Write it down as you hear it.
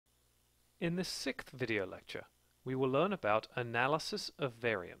In this sixth video lecture, we will learn about analysis of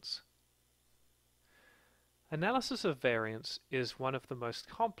variance. Analysis of variance is one of the most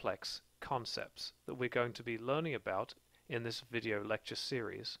complex concepts that we're going to be learning about in this video lecture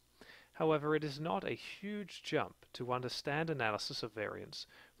series. However, it is not a huge jump to understand analysis of variance,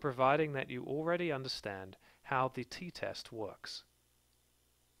 providing that you already understand how the t-test works.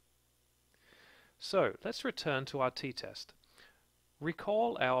 So, let's return to our t-test.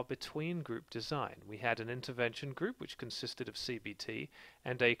 Recall our between group design. We had an intervention group which consisted of CBT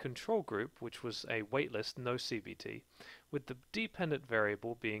and a control group which was a waitlist no CBT, with the dependent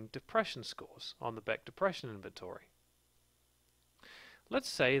variable being depression scores on the Beck depression inventory. Let's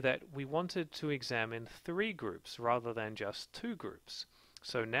say that we wanted to examine 3 groups rather than just 2 groups.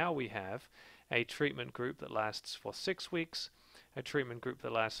 So now we have a treatment group that lasts for 6 weeks, a treatment group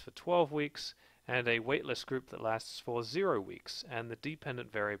that lasts for 12 weeks, and a waitlist group that lasts for 0 weeks, and the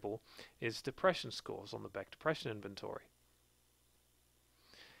dependent variable is depression scores on the Beck depression inventory.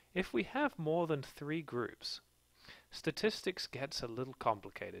 If we have more than 3 groups, statistics gets a little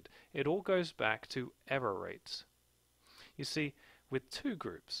complicated. It all goes back to error rates. You see, with 2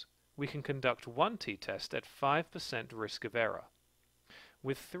 groups, we can conduct one t-test at 5% risk of error.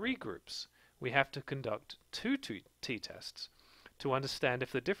 With 3 groups, we have to conduct 2 t-tests to understand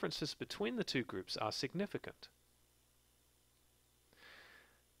if the differences between the 2 groups are significant.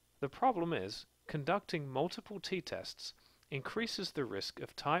 The problem is, conducting multiple t-tests increases the risk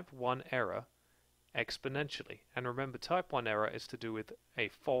of type 1 error exponentially. And remember, type 1 error is to do with a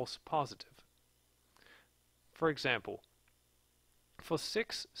false positive. For example, for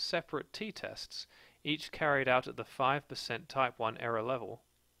 6 separate t-tests, each carried out at the 5% type 1 error level,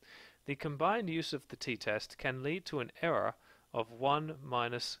 the combined use of the t-test can lead to an error of 1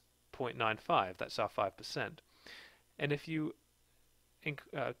 minus 0.95, that's our 5%. And if you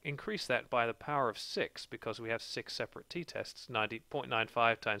increase that by the power of 6, because we have 6 separate t-tests,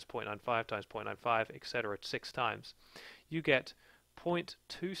 0.95 times 0.95 times 0.95, etc., 6 times, you get 0.26.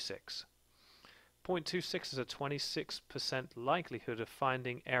 0.26 is a 26% likelihood of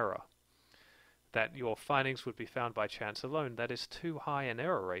finding error. That your findings would be found by chance alone. That is too high an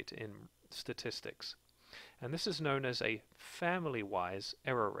error rate in statistics. And this is known as a family-wise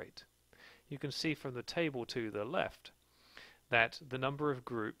error rate. You can see from the table to the left that the number of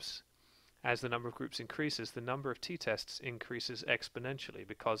groups, as the number of groups increases, the number of t-tests increases exponentially,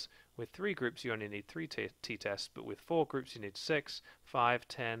 because with 3 groups you only need 3 t-tests, but with 4 groups you need 6, 5,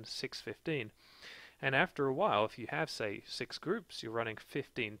 10, 6, 15. And after a while, if you have, say, 6 groups, you're running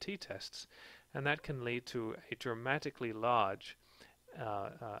 15 t-tests, and that can lead to a dramatically large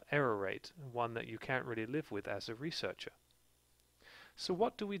error rate, one that you can't really live with as a researcher. So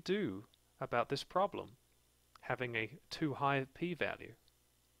what do we do about this problem, having a too high p-value?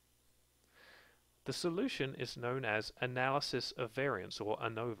 The solution is known as analysis of variance, or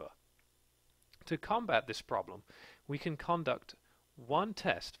ANOVA. To combat this problem, we can conduct one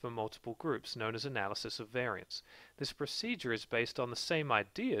test for multiple groups, known as analysis of variance. This procedure is based on the same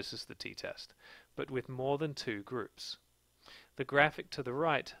ideas as the t-test, but with more than 2 groups. The graphic to the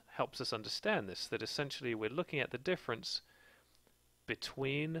right helps us understand this, that essentially we're looking at the difference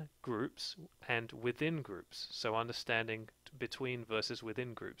between groups and within groups, so understanding between versus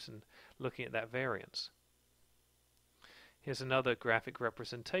within groups and looking at that variance. Here's another graphic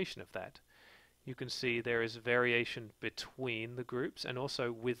representation of that. You can see there is variation between the groups and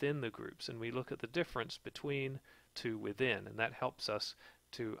also within the groups, and we look at the difference between to within, and that helps us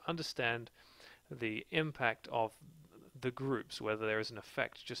to understand the impact of the groups, whether there is an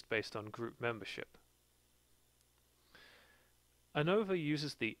effect just based on group membership. ANOVA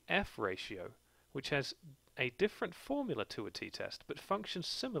uses the F ratio, which has a different formula to a t-test, but functions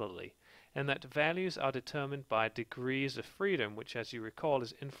similarly, in that values are determined by degrees of freedom, which, as you recall,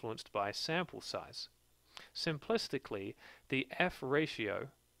 is influenced by sample size. Simplistically, the F ratio,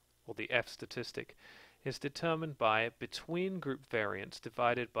 or the F statistic, is determined by between group variance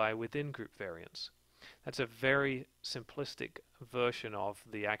divided by within group variance. That's a very simplistic version of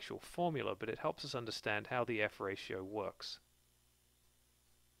the actual formula, but it helps us understand how the F ratio works.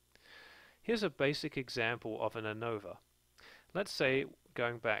 Here's a basic example of an ANOVA. Let's say,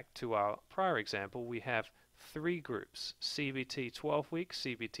 going back to our prior example, we have 3 groups: CBT 12 weeks,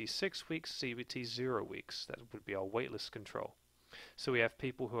 CBT 6 weeks, CBT 0 weeks. That would be our waitlist control. So we have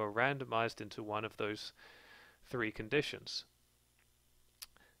people who are randomized into one of those 3 conditions.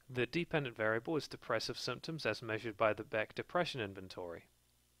 The dependent variable is depressive symptoms as measured by the Beck depression inventory.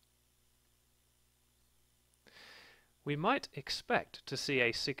 We might expect to see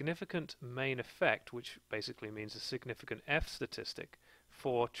a significant main effect, which basically means a significant F statistic,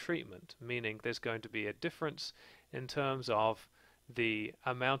 for treatment, meaning there's going to be a difference in terms of the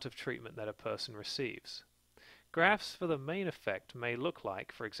amount of treatment that a person receives. Graphs for the main effect may look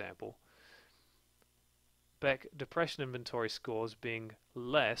like, for example, Beck depression inventory scores being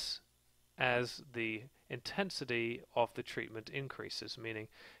less as the intensity of the treatment increases, meaning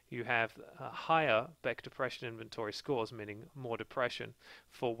you have higher Beck depression inventory scores, meaning more depression,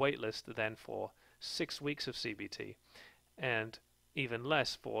 for waitlist than for 6 weeks of CBT, and even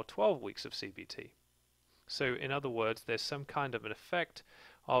less for 12 weeks of CBT. So in other words, there's some kind of an effect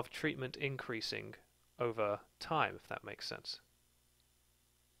of treatment increasing over time, if that makes sense.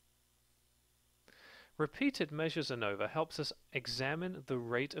 Repeated measures ANOVA helps us examine the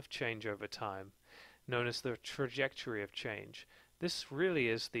rate of change over time, known as the trajectory of change. This really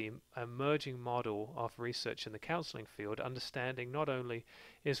is the emerging model of research in the counseling field, understanding not only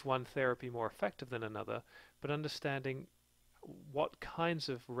is one therapy more effective than another, but understanding what kinds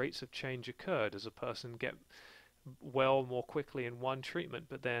of rates of change occur. Does a person get well more quickly in one treatment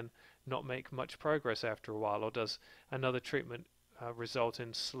but then not make much progress after a while, or does another treatment result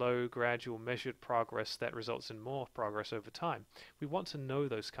in slow, gradual, measured progress that results in more progress over time? We want to know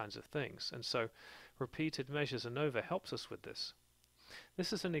those kinds of things, and so repeated measures ANOVA helps us with this.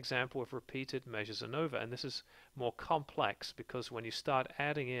 This is an example of repeated measures ANOVA, and this is more complex because when you start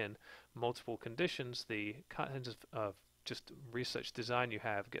adding in multiple conditions, the kinds of just research design you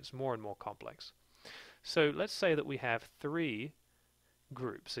have gets more and more complex. So let's say that we have 3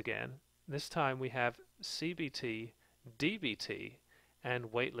 groups again. This time we have CBT, DBT,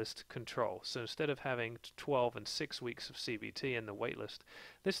 and waitlist control. So instead of having 12 and 6 weeks of CBT in the waitlist,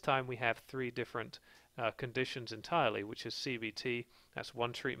 this time we have 3 different conditions entirely, which is CBT, that's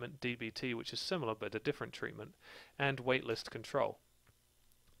one treatment, DBT, which is similar but a different treatment, and waitlist control.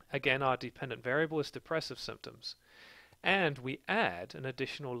 Again, our dependent variable is depressive symptoms. And we add an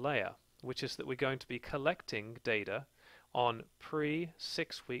additional layer, which is that we're going to be collecting data on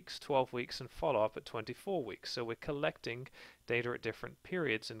pre-6 weeks, 12 weeks, and follow-up at 24 weeks. So we're collecting data at different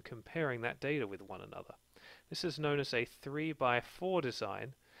periods and comparing that data with one another. This is known as a 3x4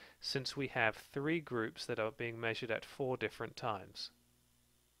 design, since we have 3 groups that are being measured at 4 different times.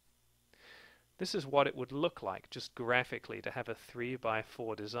 This is what it would look like, just graphically, to have a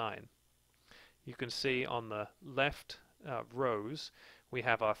 3x4 design. You can see on the left rows we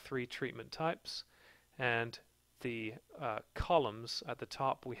have our 3 treatment types, and the columns at the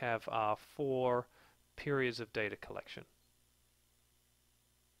top we have our 4 periods of data collection.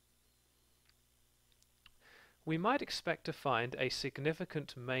 We might expect to find a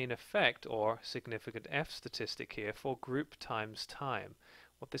significant main effect or significant F statistic here for group times time.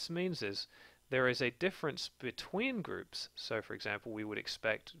 What this means is there is a difference between groups. So for example, we would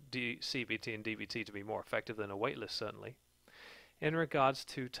expect CBT and DBT to be more effective than a waitlist, certainly, in regards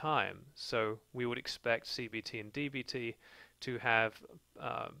to time. So we would expect CBT and DBT to have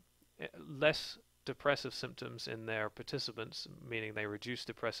less depressive symptoms in their participants, meaning they reduce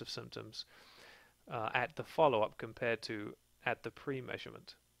depressive symptoms at the follow-up compared to at the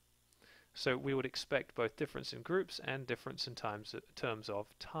pre-measurement. So we would expect both difference in groups and difference in terms of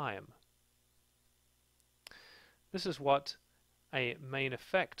time. This is what a main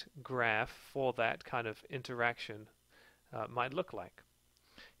effect graph for that kind of interaction might look like.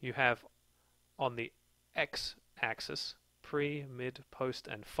 You have on the x-axis pre, mid, post,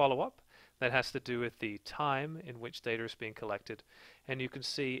 and follow-up. That has to do with the time in which data is being collected. And you can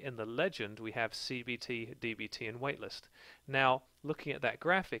see in the legend we have CBT, DBT, and waitlist. Now, looking at that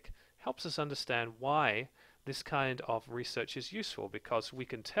graphic helps us understand why this kind of research is useful, because we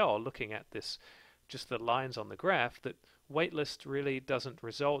can tell, looking at this, just the lines on the graph, that waitlist really doesn't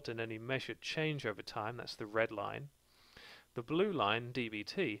result in any measured change over time. That's the red line. The blue line,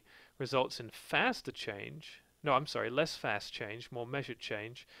 DBT, results in faster change. No, I'm sorry, less fast change, more measured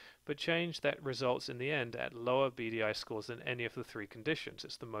change, but change that results in the end at lower BDI scores than any of the 3 conditions.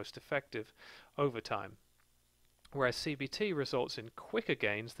 It's the most effective over time. Whereas CBT results in quicker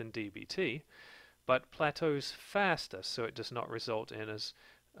gains than DBT, but plateaus faster, so it does not result in as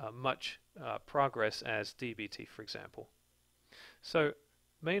much progress as DBT, for example. So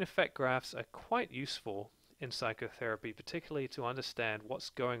main effect graphs are quite useful in psychotherapy, particularly to understand what's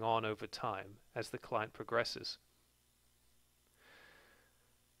going on over time as the client progresses.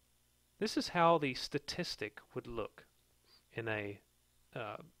 This is how the statistic would look in a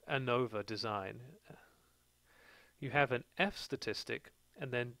ANOVA design. You have an F statistic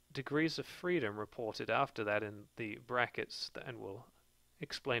and then degrees of freedom reported after that in the brackets, and we'll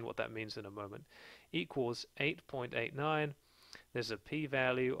explain what that means in a moment, equals 8.89. There's a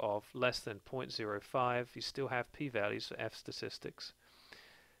p-value of less than 0.05. You still have p-values for F statistics.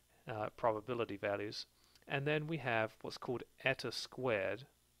 probability values. And then we have what's called eta squared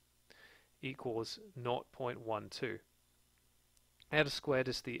equals 0.12. Eta squared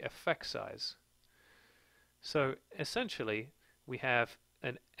is the effect size. So essentially we have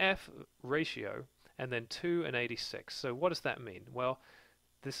an F ratio and then 2 and 86. So what does that mean? Well,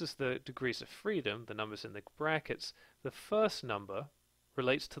 this is the degrees of freedom, the numbers in the brackets. The first number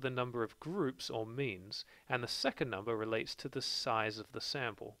relates to the number of groups or means, and the second number relates to the size of the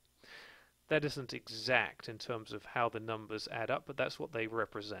sample. That isn't exact in terms of how the numbers add up, but that's what they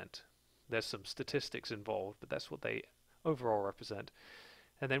represent. There's some statistics involved, but that's what they overall represent.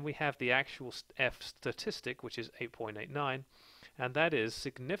 And then we have the actual F statistic, which is 8.89, and that is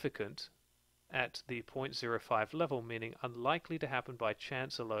significant at the 0.05 level, meaning unlikely to happen by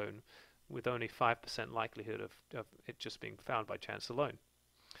chance alone, with only 5% likelihood of it just being found by chance alone.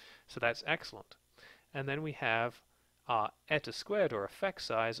 So that's excellent. And then we have our eta squared, or effect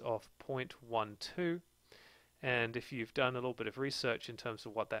size, of 0.12. And if you've done a little bit of research in terms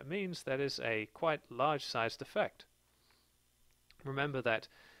of what that means, that is a quite large-sized effect. Remember that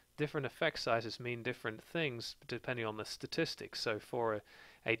different effect sizes mean different things depending on the statistics. So for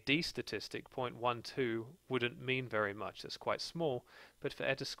a D statistic, 0.12 wouldn't mean very much. That's quite small. But for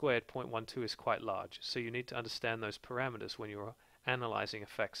eta squared, 0.12 is quite large. So you need to understand those parameters when you're analyzing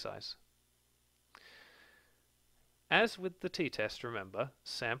effect size. As with the t-test, remember,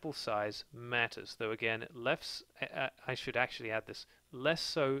 sample size matters, though again, I should actually add this, less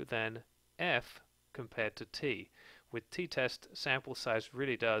so than F compared to T. With t-test, sample size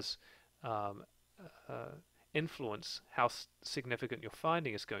really does influence how significant your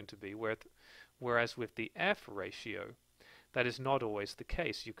finding is going to be, whereas with the F ratio, that is not always the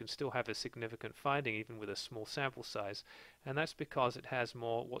case. You can still have a significant finding even with a small sample size, and that's because it has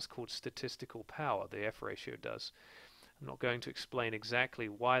more what's called statistical power, the F ratio does. I'm not going to explain exactly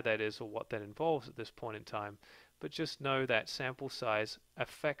why that is or what that involves at this point in time, but just know that sample size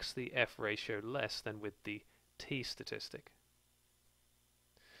affects the F ratio less than with the T statistic.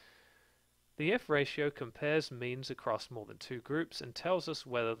 The F ratio compares means across more than two groups and tells us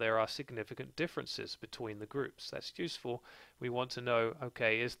whether there are significant differences between the groups. That's useful. We want to know,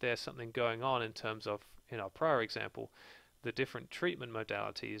 okay, is there something going on in terms of, in our prior example, the different treatment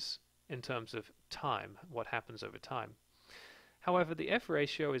modalities in terms of time, what happens over time. However, the F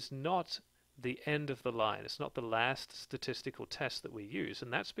ratio is not the end of the line. It's not the last statistical test that we use,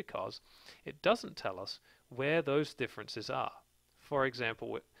 and that's because it doesn't tell us where those differences are. For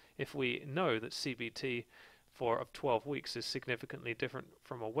example, if we know that CBT of 12 weeks is significantly different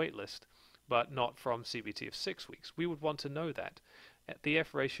from a waitlist, but not from CBT of 6 weeks, we would want to know that. The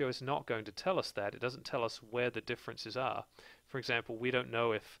F ratio is not going to tell us that. It doesn't tell us where the differences are. For example, we don't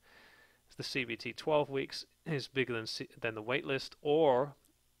know if the CBT 12 weeks is bigger than the waitlist, or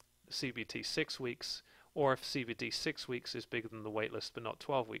CBT 6 weeks, or if CBT 6 weeks is bigger than the waitlist but not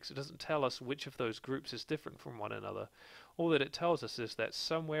 12 weeks. It doesn't tell us which of those groups is different from one another. All that it tells us is that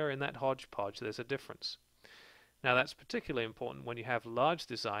somewhere in that hodgepodge there's a difference. Now that's particularly important when you have large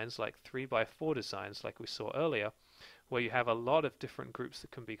designs like 3x4 designs like we saw earlier, where you have a lot of different groups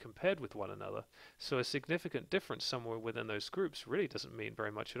that can be compared with one another. So a significant difference somewhere within those groups really doesn't mean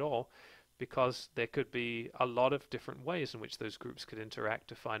very much at all, because there could be a lot of different ways in which those groups could interact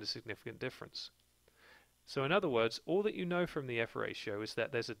to find a significant difference. So in other words, all that you know from the F ratio is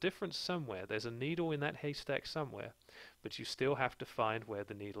that there's a difference somewhere, there's a needle in that haystack somewhere, but you still have to find where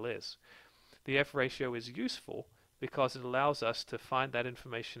the needle is. The F ratio is useful because it allows us to find that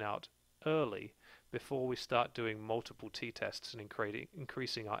information out early before we start doing multiple t-tests and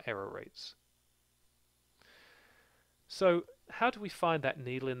increasing our error rates. So how do we find that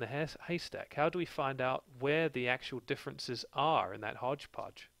needle in the haystack? How do we find out where the actual differences are in that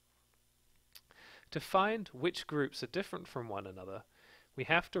hodgepodge? To find which groups are different from one another, we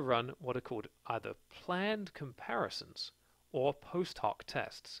have to run what are called either planned comparisons or post hoc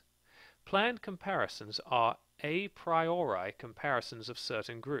tests. Planned comparisons are a priori comparisons of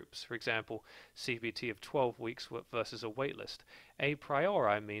certain groups. For example, CBT of 12 weeks versus a waitlist. A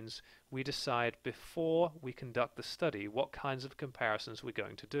priori means we decide before we conduct the study what kinds of comparisons we're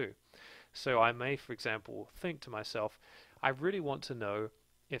going to do. So I may, for example, think to myself, I really want to know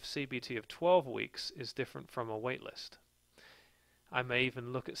if CBT of 12 weeks is different from a waitlist. I may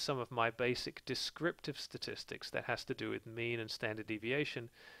even look at some of my basic descriptive statistics that has to do with mean and standard deviation,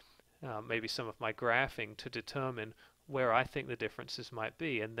 maybe some of my graphing to determine where I think the differences might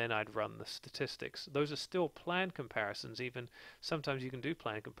be, and then I'd run the statistics. Those are still planned comparisons. Even sometimes you can do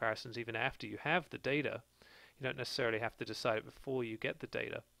planned comparisons even after you have the data. You don't necessarily have to decide it before you get the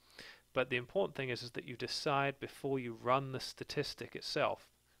data. But the important thing is that you decide before you run the statistic itself,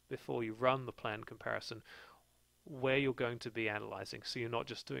 before you run the planned comparison where you're going to be analyzing, so you're not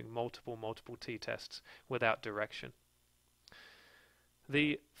just doing multiple t-tests without direction.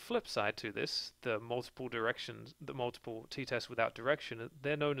 The flip side to this, the multiple t-tests without direction,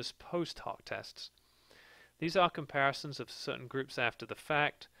 they're known as post hoc tests. These are comparisons of certain groups after the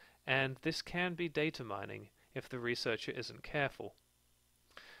fact, and this can be data mining if the researcher isn't careful.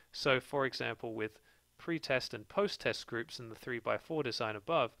 So, for example, with pre-test and post-test groups in the 3x4 design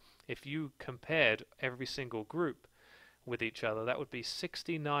above, if you compared every single group with each other, that would be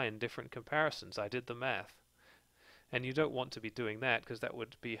 69 different comparisons. I did the math. And you don't want to be doing that because that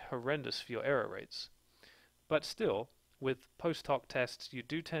would be horrendous for your error rates. But still, with post hoc tests, you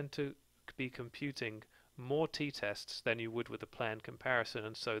do tend to be computing more t-tests than you would with a planned comparison,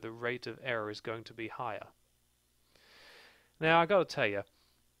 and so the rate of error is going to be higher. Now, I got to tell you,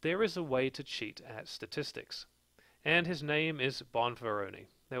 there is a way to cheat at statistics, and his name is Bonferroni.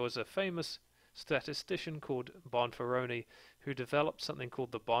 There was a famous statistician called Bonferroni who developed something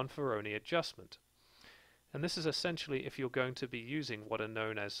called the Bonferroni adjustment. And this is essentially if you're going to be using what are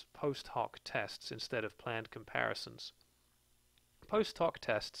known as post hoc tests instead of planned comparisons. Post hoc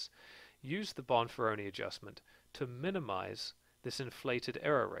tests use the Bonferroni adjustment to minimize this inflated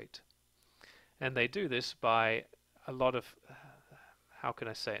error rate. And they do this by a lot of, how can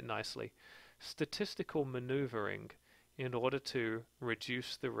I say it nicely, statistical maneuvering in order to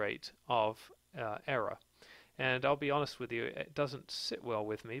reduce the rate of error. And I'll be honest with you, it doesn't sit well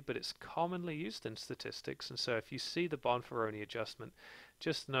with me, but it's commonly used in statistics, and so if you see the Bonferroni adjustment,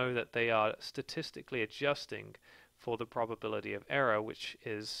 just know that they are statistically adjusting for the probability of error, which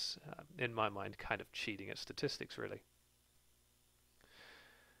is, in my mind, kind of cheating at statistics, really.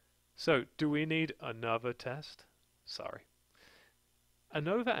 So, do we need ANOVA test? Sorry.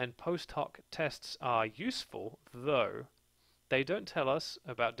 ANOVA and post hoc tests are useful, though they don't tell us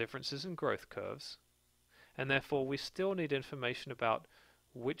about differences in growth curves, and therefore we still need information about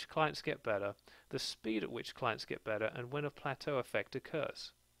which clients get better, the speed at which clients get better, and when a plateau effect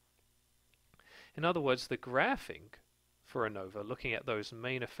occurs. In other words, the graphing for ANOVA, looking at those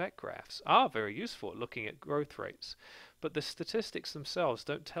main effect graphs, are very useful at looking at growth rates, but the statistics themselves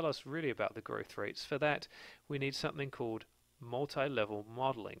don't tell us really about the growth rates. For that, we need something called multi-level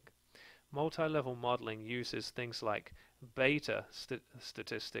modeling. Multi-level modeling uses things like beta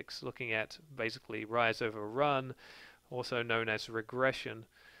statistics, looking at basically rise over run, also known as regression.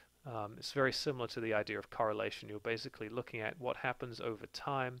 It's very similar to the idea of correlation. You're basically looking at what happens over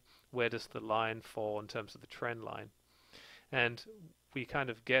time, where does the line fall in terms of the trend line. And we kind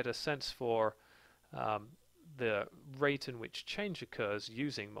of get a sense for the rate in which change occurs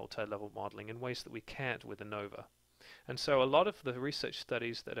using multi-level modeling in ways that we can't with ANOVA. And so a lot of the research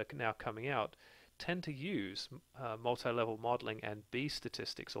studies that are now coming out tend to use multi-level modeling and B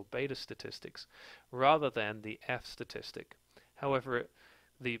statistics or beta statistics rather than the F statistic. However,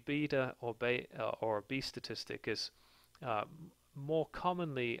 the beta or B statistic is more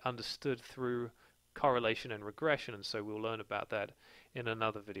commonly understood through correlation and regression, and so we'll learn about that in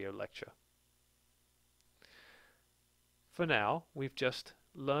another video lecture. For now, we've just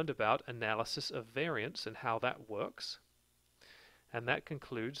learned about analysis of variance and how that works, and that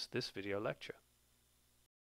concludes this video lecture.